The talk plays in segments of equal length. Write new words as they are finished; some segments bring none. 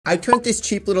I turned this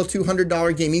cheap little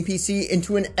 $200 gaming PC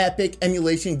into an epic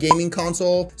emulation gaming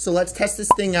console, so let's test this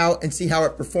thing out and see how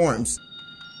it performs.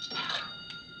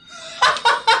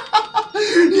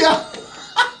 Yeah.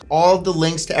 All of the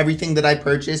links to everything that I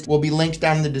purchased will be linked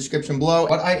down in the description below.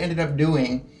 What I ended up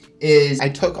doing is I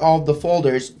took all of the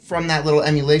folders from that little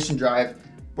emulation drive,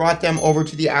 brought them over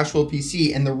to the actual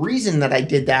PC, and the reason that I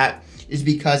did that is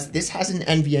because this has an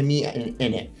NVMe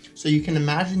in it. So you can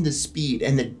imagine the speed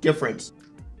and the difference.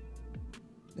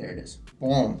 There it is.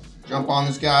 Boom. Jump on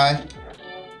this guy.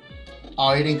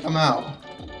 Oh, he didn't come out.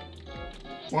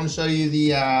 I want to show you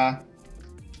the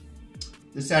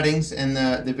settings and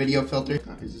the video filter.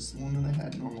 Is this the one that I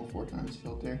had? Normal 4x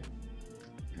filter.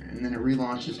 And then it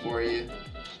relaunches for you.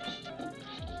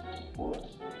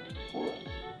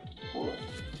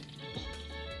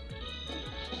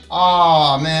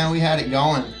 Oh man, we had it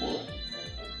going.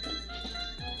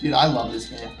 Dude, I love this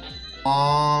game.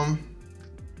 Alright,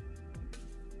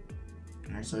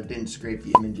 so it didn't scrape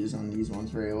the images on these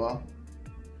ones very well.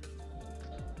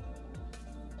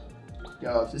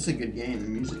 Yo, this is a good game. The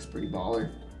music's pretty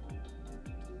baller.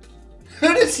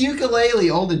 It's ukulele,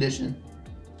 old edition.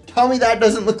 Tell me that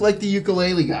doesn't look like the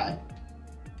ukulele guy.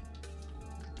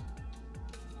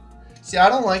 See, I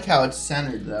don't like how it's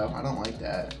centered though. I don't like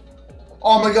that.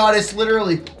 Oh my god, it's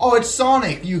literally, oh, it's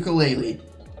Sonic ukulele.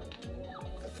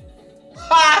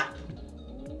 Ha!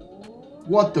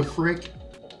 What the frick?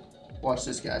 Watch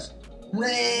this, guys.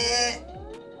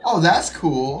 Oh, that's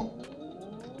cool.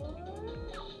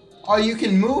 Oh, you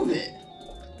can move it.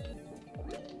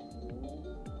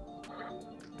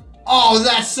 Oh,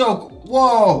 that's so cool.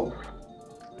 Whoa.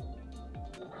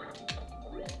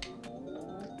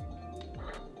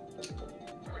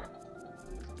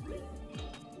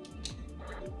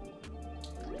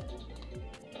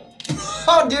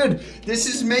 Oh, dude, this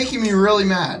is making me really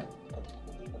mad.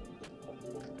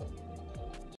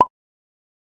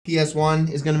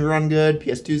 PS1 is going to run good,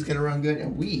 PS2 is going to run good,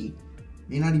 and we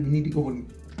may not even need to go and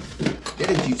get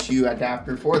a GPU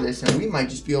adapter for this, and we might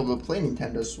just be able to play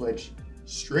Nintendo Switch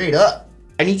straight up.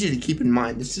 I need you to keep in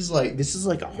mind, this is like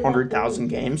 100,000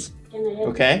 games,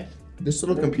 okay? This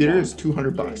little computer is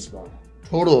 200 bucks.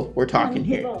 Total, we're talking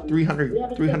here,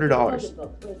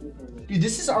 $300. Dude,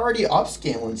 this is already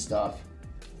upscaling stuff.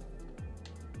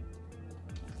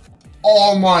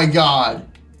 Oh my god.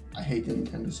 I hate the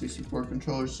Nintendo 64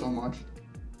 controller so much.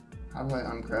 How do I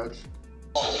uncrouch?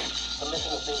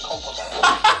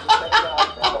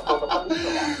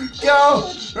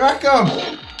 Go! Wreck him!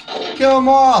 Kill them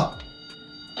all!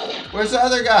 Where's the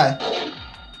other guy?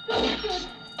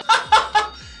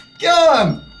 Kill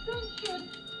him!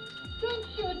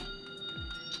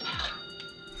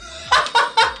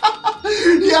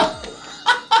 Yeah!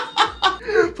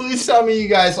 Please tell me you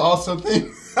guys also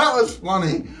think that was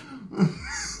funny.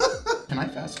 Can I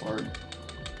fast forward?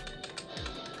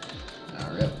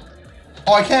 No, rip.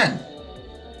 Oh, I can!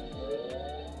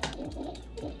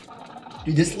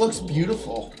 Dude, this looks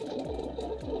beautiful.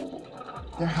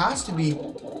 There has to be...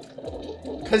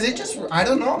 Cause it just, I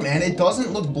don't know, man. It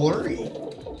doesn't look blurry.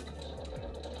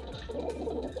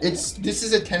 This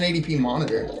is a 1080p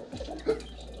monitor.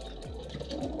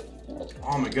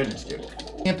 Oh my goodness, dude.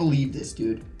 I can't believe this,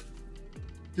 dude.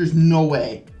 There's no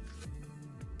way.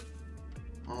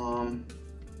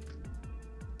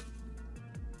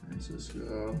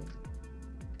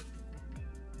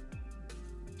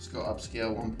 Let's go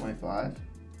upscale 1.5.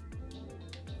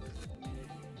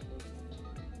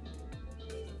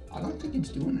 I don't think it's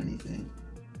doing anything.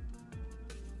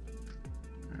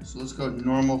 Alright, so let's go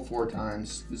normal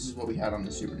 4x. This is what we had on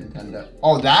the Super Nintendo.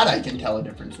 Oh, that I can tell a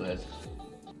difference with.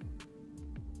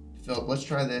 Philip, let's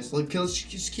try this. Let's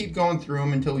just keep going through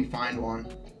them until we find one.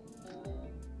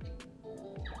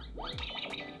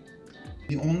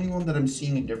 The only one that I'm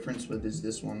seeing a difference with is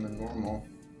this one, the normal.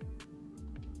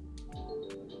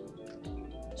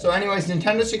 So anyways,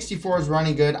 Nintendo 64 is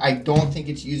running good. I don't think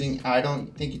it's using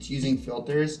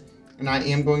filters, and I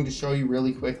am going to show you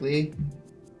really quickly.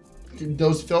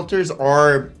 Those filters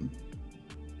are,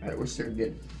 alright, we're still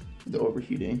good with the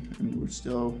overheating, and we're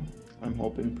still, I'm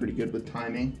hoping, pretty good with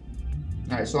timing.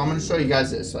 Alright, so I'm going to show you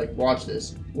guys this, like, watch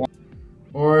this.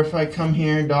 Or if I come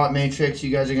here, dot matrix, you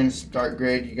guys are going to start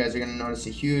grid, you guys are going to notice a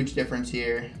huge difference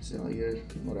here. So like,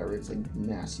 whatever, it's like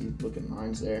nasty looking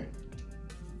lines there.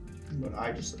 But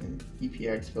I just,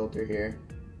 EPX filter here.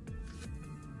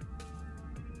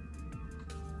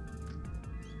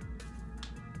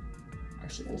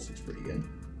 Actually, this looks pretty good.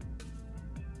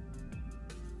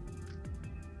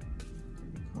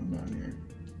 Come down here.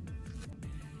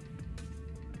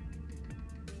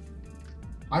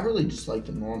 I really really just like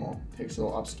the normal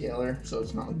pixel upscaler, so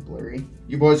it's not like blurry.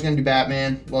 Your boy's gonna do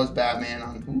Batman. Loves Batman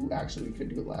on. Ooh, actually, we could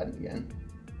do Aladdin again.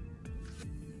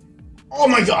 Oh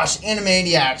my gosh,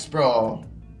 Animaniacs, bro.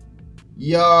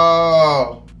 Yo.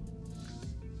 All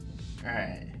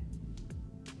right.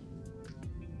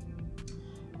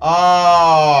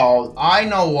 Oh, I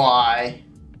know why.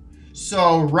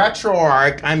 So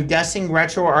RetroArch, I'm guessing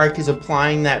RetroArch is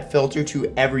applying that filter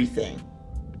to everything.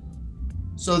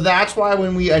 So that's why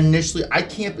when we initially,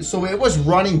 so it was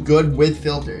running good with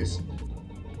filters.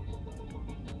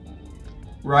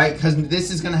 Right, because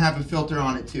this is gonna have a filter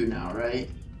on it too now, right?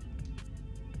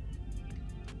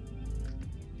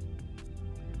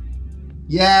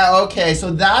 Yeah, okay,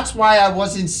 so that's why I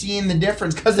wasn't seeing the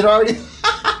difference, because it already,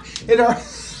 it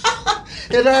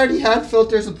already had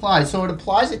filters applied, so it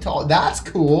applies it to all. That's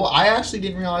cool. I actually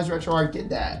didn't realize RetroArch did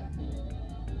that.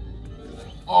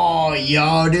 Oh,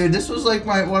 yo, dude, this was like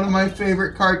one of my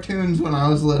favorite cartoons when I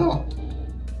was little.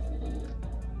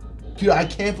 Dude, I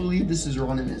can't believe this is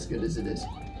running as good as it is.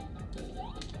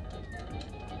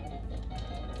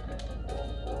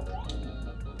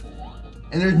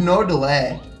 And there's no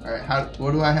delay. All right,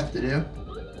 what do I have to do?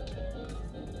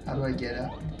 How do I get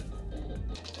up?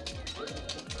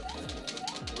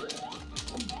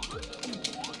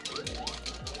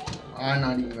 I'm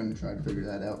not even gonna try to figure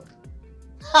that out.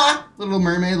 Ha! Little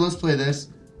Mermaid, let's play this.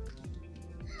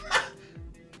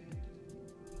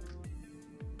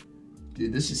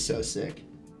 Dude, this is so sick.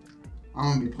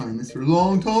 I'm gonna be playing this for a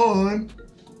long time.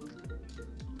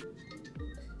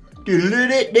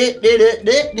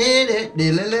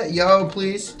 Yo,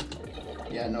 please.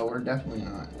 Yeah, no, we're definitely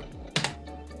not.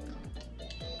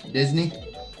 Disney.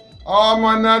 Oh,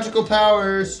 my magical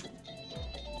powers.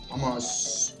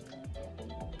 Almost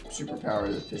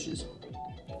superpower the fishes.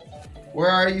 Where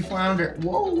are you, Flounder?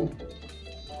 Whoa.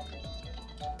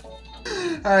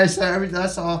 Alright, so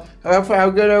that's all. How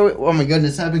good are we? Oh my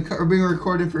goodness, I've been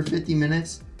recording for 50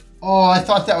 minutes. Oh, I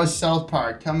thought that was South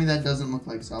Park. Tell me that doesn't look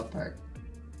like South Park.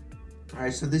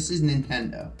 Alright, so this is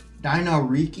Nintendo. Dino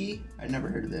Riki? I never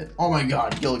heard of it. Oh my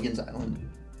god, Gilligan's Island.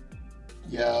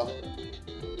 Yo.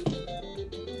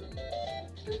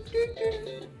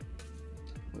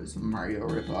 What is the Mario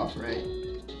ripoff, right?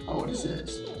 Oh, what is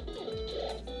this?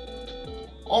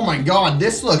 Oh my god,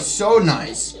 this looks so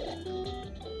nice.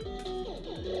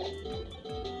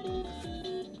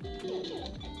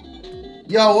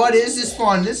 Yo, what is this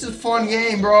fun? This is a fun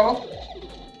game, bro.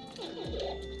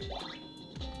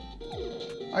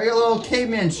 I got a little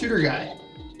caveman shooter guy.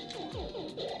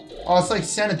 Oh, it's like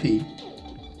Centipede.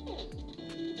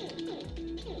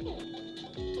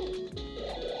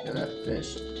 Look at that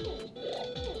fish.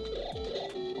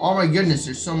 Oh my goodness,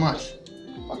 there's so much.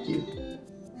 Fuck you.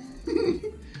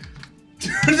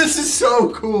 Dude, this is so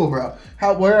cool, bro.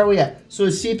 Where are we at? So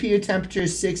the CPU temperature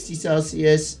is 60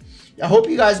 Celsius. I hope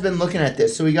you guys have been looking at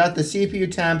this. So we got the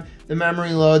CPU temp, the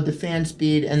memory load, the fan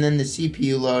speed, and then the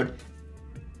CPU load.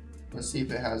 Let's see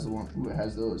if it has the one. Ooh, it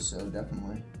has those, so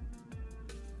definitely.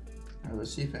 Alright,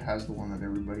 let's see if it has the one that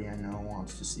everybody I know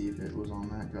wants to see if it was on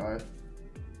that drive.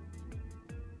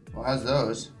 Well, it has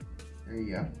those. There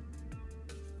you go.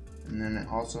 And then it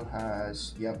also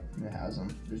has, yep, it has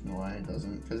them. There's no way it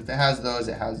doesn't. Because if it has those,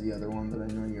 it has the other one, but I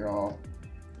know you're all.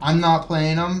 I'm not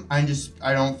playing them. I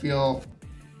don't feel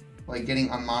like getting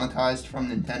unmonetized from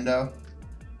Nintendo.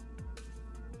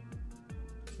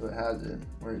 So it has it.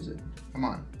 Where is it? Come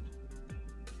on.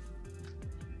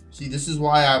 See, this is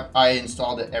why I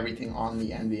installed everything on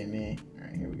the NVMe. All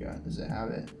right, here we go. Does it have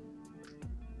it?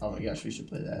 Oh my gosh, we should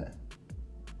play that.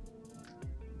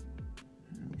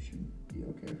 We should be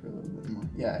okay for a little bit more.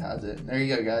 Yeah, it has it. There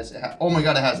you go, guys. Oh my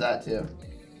god, it has that too.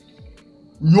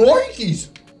 Nikes!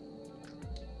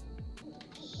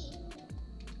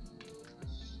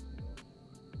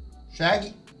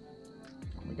 Shaggy.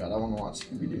 Oh my god, I want to watch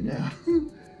Scooby-Doo now.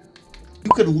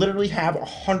 You could literally have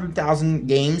 100,000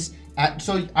 games.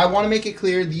 So I want to make it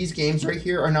clear, these games right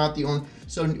here are not the only.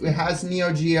 So it has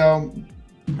Neo Geo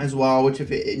as well, which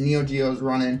if Neo Geo is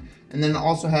running, and then it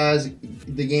also has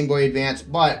the Game Boy Advance.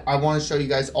 But I want to show you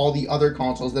guys all the other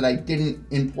consoles that I didn't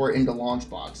import into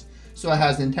Launchbox. So it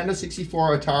has Nintendo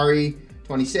 64, Atari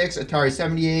 26, Atari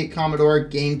 78, Commodore,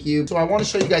 GameCube. So I want to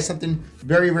show you guys something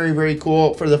very, very, very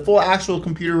cool. For the full actual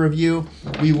computer review,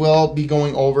 we will be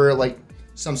going over like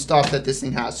some stuff that this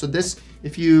thing has. So this,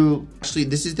 this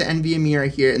is the NVMe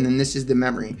right here, and then this is the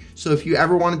memory. So if you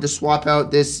ever wanted to swap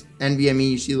out this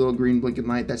NVMe, you see a little green blinking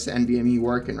light, that's the NVMe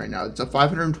working right now. It's a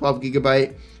 512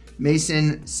 gigabyte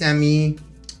Mason Semi.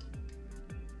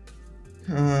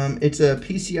 It's a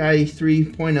PCIe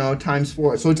 3.0 ×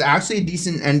 4. So it's actually a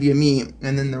decent NVMe.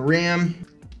 And then the RAM,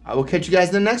 I will catch you guys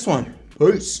in the next one.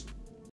 Peace.